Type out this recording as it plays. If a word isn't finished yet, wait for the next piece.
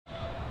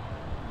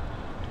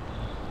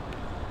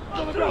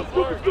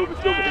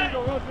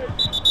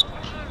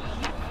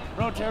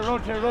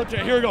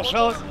Rotate. Here we go,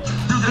 fellas.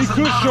 He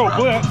could show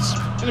blitz,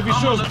 and if he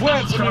shows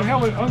blitz, I mean,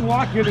 hell,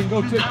 unlock it and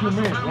go take your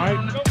man,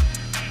 right?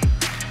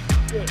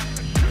 Good.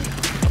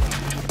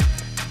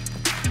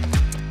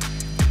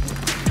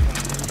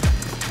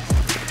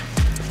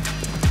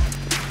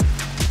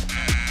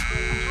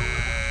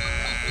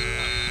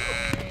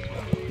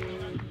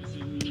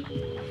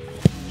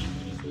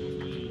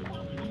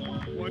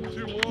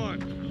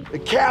 The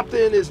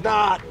captain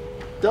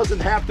doesn't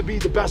have to be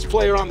the best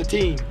player on the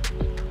team,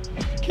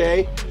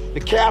 okay? The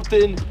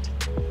captain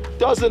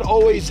doesn't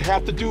always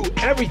have to do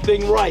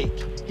everything right.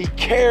 He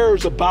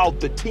cares about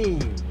the team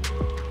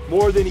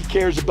more than he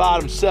cares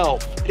about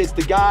himself. It's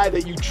the guy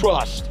that you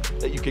trust,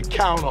 that you can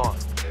count on.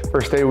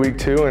 First day, week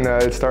 2, and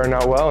it's starting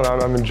out well, and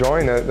I'm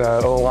enjoying it.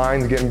 The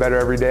O-line's getting better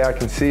every day. I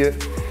can see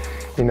it.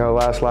 You know,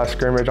 last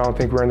scrimmage, I don't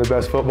think we're in the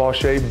best football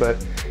shape, but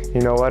you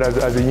know what,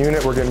 as a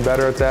unit, we're getting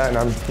better at that,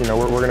 and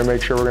we're going to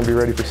make sure we're going to be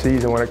ready for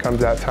season when it comes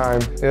that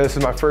time. You know, this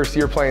is my first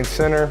year playing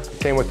center.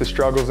 Came with the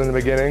struggles in the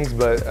beginnings,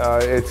 but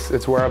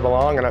it's where I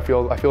belong, and I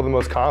feel the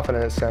most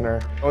confident at center.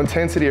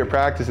 Intensity of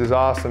practice is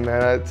awesome,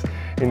 man.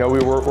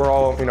 We're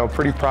all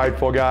pretty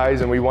prideful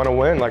guys, and we want to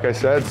win, like I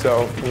said.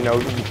 So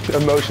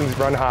emotions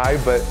run high,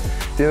 but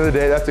at the end of the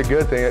day, that's a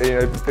good thing.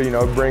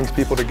 It brings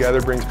people together,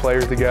 brings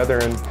players together,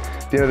 and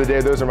at the end of the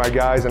day, those are my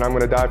guys, and I'm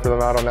going to die for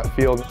them out on that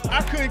field.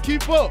 I couldn't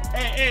keep up.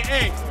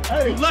 Hey.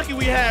 You lucky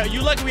we had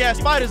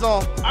spiders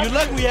on. I've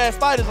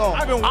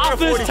been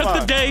Offense took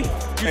the day,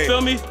 you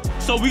feel me?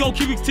 So we going to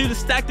keep it to the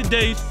stack the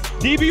days.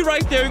 DB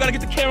right there, we got to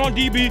get the camera on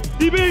DB.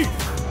 DB,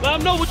 let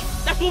him know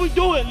that's what we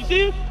doing. You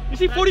see him? You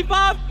see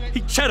 45? He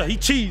cheddar, he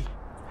cheese.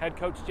 Head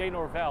coach Jay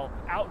Norvell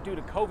out due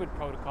to COVID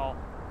protocol.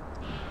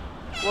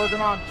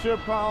 Working on chip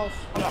calls.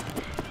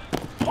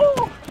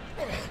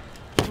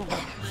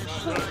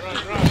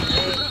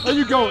 There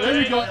you go.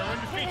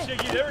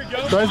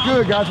 That's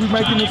good, guys. We're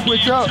making the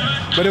switch up.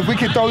 But if we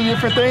can throw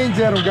different things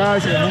at them,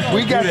 guys,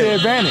 we got the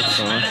advantage.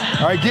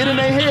 All right, get in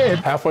their head.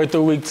 Halfway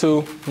through week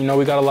 2, we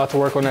got a lot to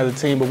work on as a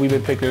team, but we've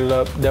been picking it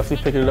up. Definitely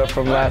picking it up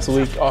from last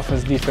week.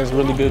 Offense, defense,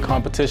 really good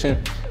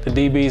competition. The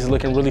DBs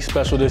looking really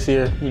special this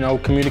year,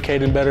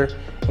 communicating better,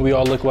 and we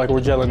all look like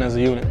we're gelling as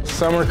a unit.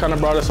 Summer kind of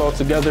brought us all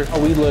together.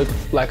 We look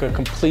like a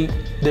complete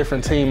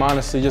different team,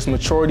 honestly, just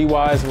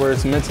maturity-wise, where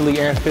it's mentally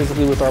and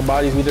physically with our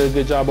bodies. We did a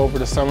good job over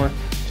the summer,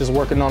 just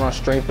working on our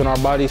strength in our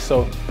bodies.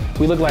 So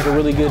we look like a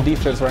really good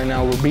defense right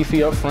now. We're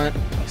beefy up front,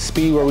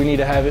 speed where we need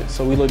to have it,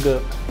 so we look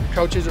good.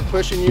 Coaches are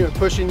pushing you and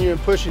pushing you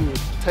and pushing you.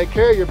 Take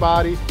care of your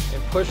bodies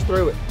and push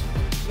through it.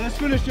 Let's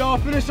finish, y'all.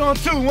 Finish on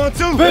 2. 1,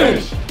 2.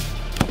 Finish.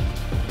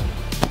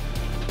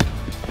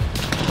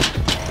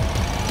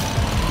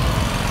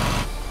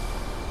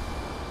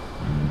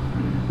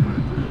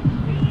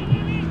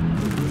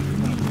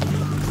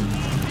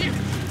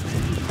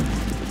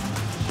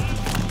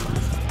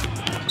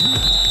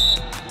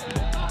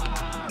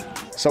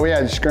 So we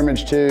had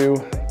scrimmage 2,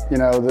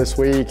 this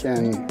week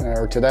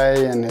or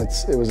today, and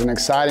it was an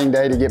exciting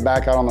day to get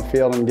back out on the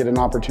field and get an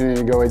opportunity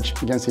to go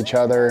against each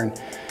other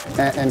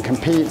and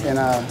compete in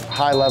a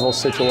high-level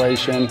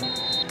situation.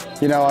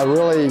 I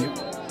really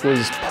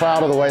was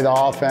proud of the way the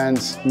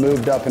offense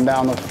moved up and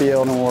down the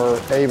field and were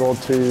able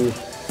to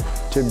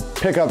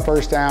pick up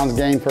first downs,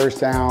 gain first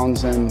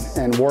downs,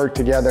 and work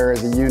together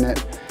as a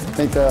unit. I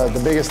think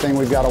the biggest thing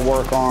we've got to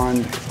work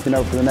on, for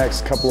the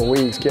next couple of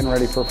weeks, getting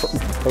ready for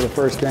the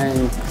first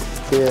game,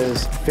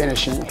 is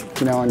finishing,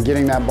 and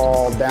getting that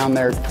ball down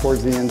there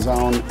towards the end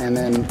zone, and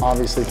then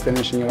obviously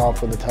finishing it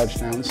off with the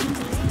touchdowns.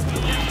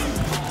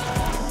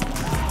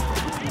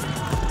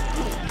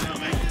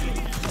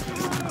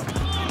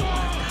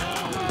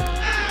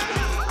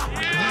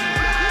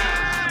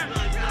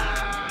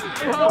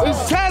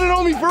 It's tatted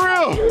on me for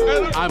real.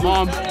 Alright,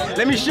 Mom.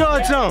 Let me show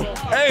it to him.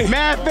 Hey.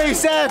 Mad face,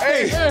 sad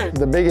face.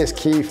 The biggest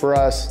key for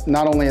us,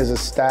 not only as a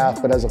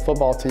staff, but as a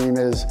football team,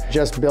 is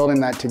just building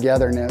that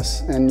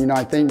togetherness. And,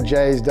 I think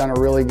Jay's done a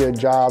really good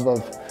job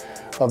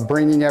of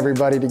bringing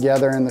everybody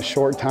together in the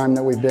short time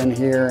that we've been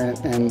here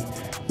and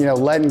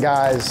letting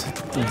guys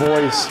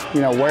voice,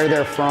 where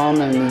they're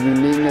from and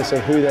the uniqueness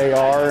of who they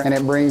are, and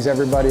it brings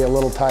everybody a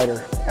little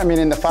tighter. I mean,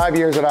 in the 5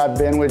 years that I've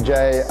been with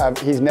Jay,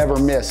 he's never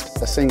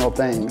missed a single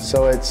thing.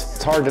 So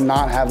it's hard to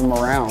not have him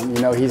around.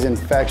 He's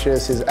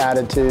infectious, his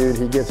attitude,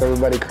 he gets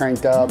everybody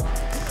cranked up.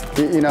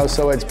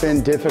 So it's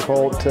been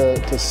difficult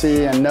to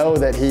see and know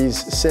that he's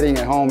sitting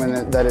at home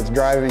and that it's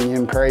driving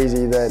him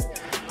crazy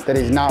that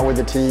he's not with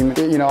the team.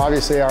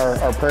 Obviously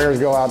our prayers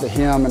go out to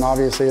him, and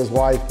obviously his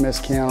wife, Miss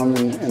Kim,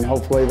 and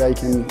hopefully they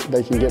can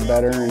get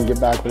better and get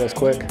back with us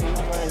quick.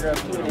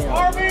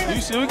 You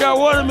see, we got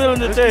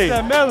watermelon today.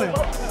 That melon.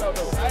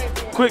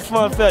 Quick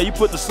fun fact, you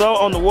put the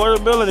salt on the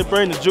watermelon and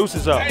bring the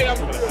juices out.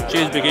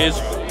 Cheers, Big Iz.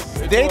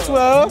 Day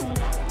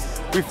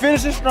 12, we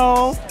finishing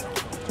strong.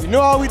 You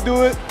know how we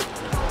do it.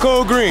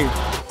 Cold green.